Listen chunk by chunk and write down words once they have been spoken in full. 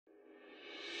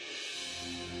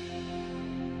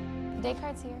Date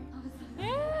card's here.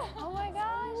 Yeah. Oh my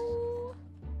gosh.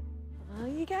 Oh,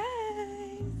 you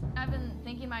guys. I've been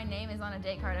thinking my name is on a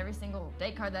date card every single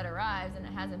date card that arrives, and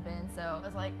it hasn't been, so I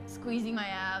was like squeezing my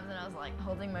abs and I was like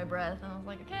holding my breath, and I was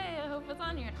like, okay, I hope it's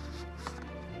on here.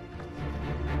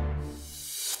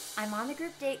 I'm on the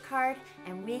group date card,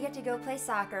 and we get to go play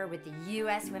soccer with the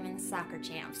U.S. Women's Soccer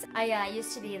Champs. I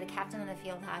used to be the captain of the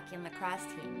field hockey and lacrosse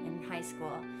team in high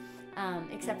school,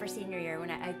 except for senior year when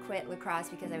I quit lacrosse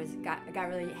because I got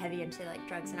really heavy into like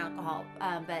drugs and alcohol.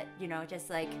 But you know,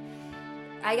 just like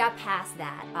I got past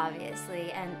that,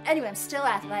 obviously. And anyway, I'm still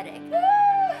athletic.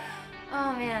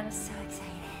 Oh man, I'm so excited.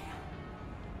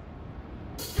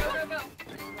 Go, go, go.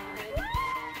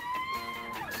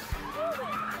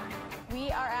 We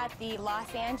are at the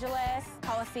Los Angeles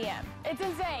Coliseum. It's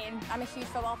insane. I'm a huge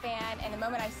football fan, and the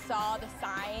moment I saw the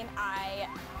sign, I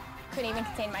couldn't even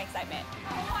contain my excitement.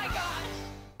 Oh my gosh!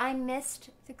 I missed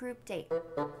the group date.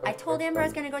 I told Amber I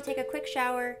was gonna go take a quick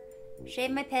shower,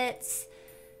 shave my pits,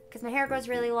 because my hair grows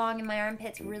really long and my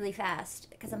armpits really fast,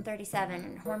 because I'm 37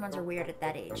 and hormones are weird at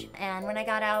that age. And when I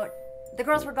got out, the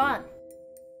girls were gone.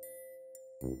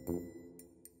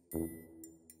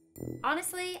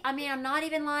 Honestly, I mean, I'm not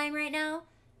even lying right now.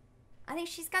 I think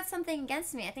she's got something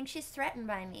against me. I think she's threatened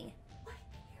by me. I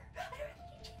don't have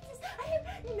any chances. I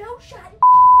have no shot in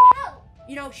hell.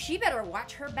 You know, she better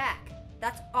watch her back.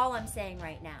 That's all I'm saying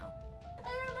right now. I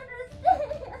don't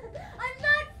understand. I'm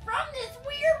not from this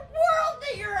weird world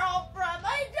that you're all from.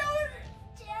 I don't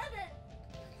understand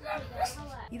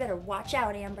it. You better watch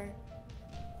out, Amber.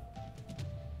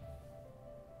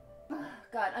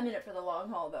 God, I'm in it for the long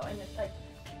haul, though. And it's like,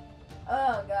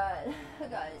 oh God,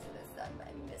 guys, this I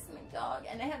miss my dog,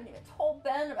 and I haven't even told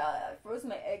Ben about it. I froze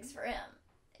my eggs for him,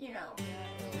 you know.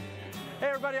 Hey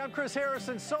everybody, I'm Chris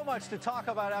Harrison. So much to talk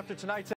about after tonight's